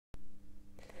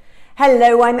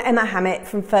Hello, I'm Emma Hammett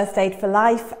from First Aid for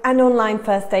Life and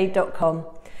onlinefirstaid.com.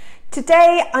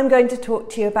 Today I'm going to talk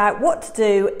to you about what to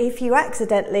do if you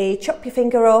accidentally chop your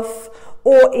finger off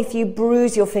or if you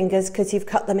bruise your fingers because you've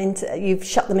shut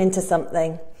them into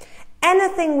something.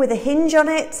 Anything with a hinge on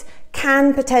it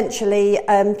can potentially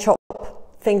chop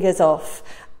fingers off.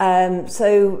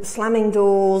 So slamming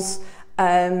doors,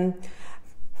 knives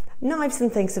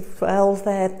and things as well,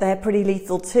 they're pretty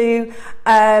lethal too.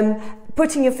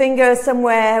 Putting your finger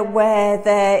somewhere where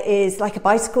there is like a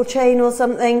bicycle chain or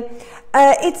something,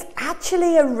 it's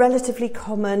actually a relatively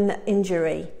common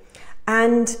injury.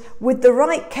 And with the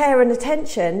right care and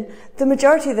attention, the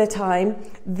majority of the time,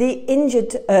 the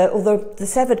injured or the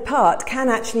severed part can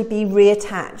actually be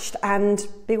reattached and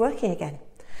be working again.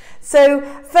 So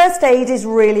first aid is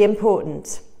really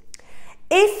important.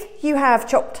 If you have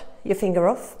chopped your finger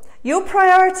off, your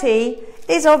priority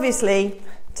is obviously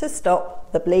to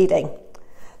stop the bleeding.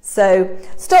 So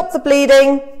stop the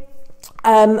bleeding,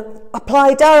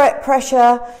 apply direct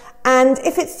pressure, and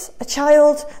if it's a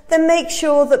child, then make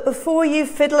sure that before you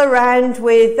fiddle around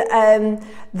with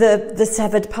the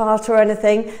severed part or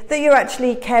anything, that you're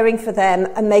actually caring for them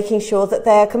and making sure that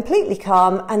they're completely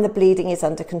calm and the bleeding is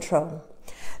under control.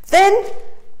 Then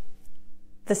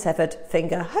the severed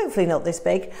finger, hopefully not this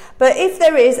big, but if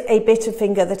there is a bit of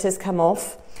finger that has come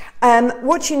off,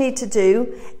 what you need to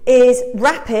do is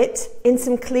wrap it in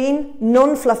some clean,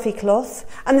 non-fluffy cloth.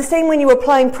 And the same when you're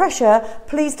applying pressure,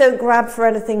 please don't grab for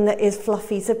anything that is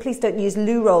fluffy. So please don't use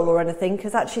loo roll or anything,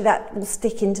 because actually that will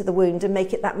stick into the wound and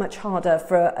make it that much harder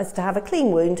for us to have a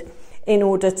clean wound in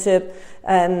order to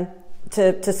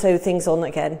sew things on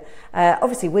again.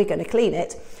 Obviously we're going to clean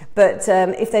it, but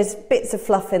if there's bits of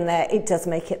fluff in there, it does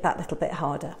make it that little bit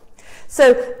harder.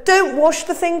 So don't wash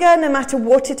the finger no matter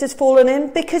what it has fallen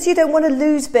in, because you don't want to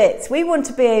lose bits. We want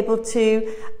to be able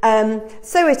to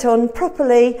sew it on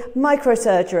properly,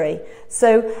 microsurgery.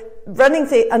 So running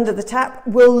under the tap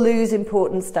will lose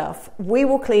important stuff. We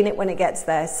will clean it when it gets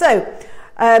there. So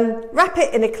wrap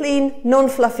it in a clean,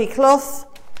 non-fluffy cloth,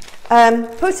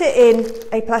 put it in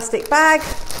a plastic bag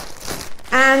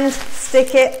and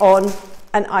stick it on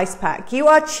an ice pack. You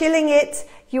are chilling it,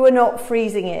 you are not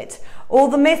freezing it. All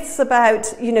the myths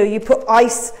about, you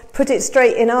put it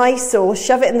straight in ice or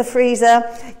shove it in the freezer,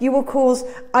 you will cause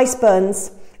ice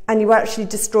burns and you will actually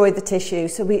destroy the tissue,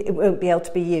 so it won't be able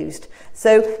to be used.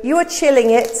 So you are chilling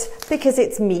it because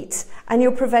it's meat and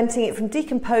you're preventing it from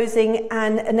decomposing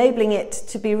and enabling it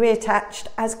to be reattached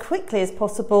as quickly as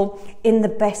possible in the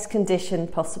best condition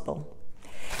possible.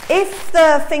 If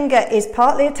the finger is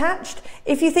partly attached,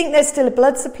 if you think there's still a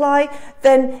blood supply,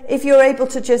 then if you're able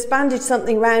to just bandage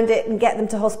something around it and get them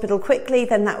to hospital quickly,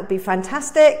 then that would be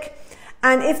fantastic.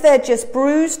 And if they're just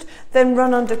bruised, then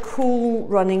run under cool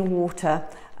running water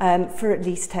for at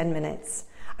least 10 minutes.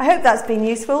 I hope that's been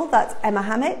useful. That's Emma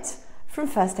Hammett from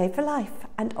First Aid for Life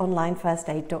and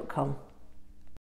onlinefirstaid.com.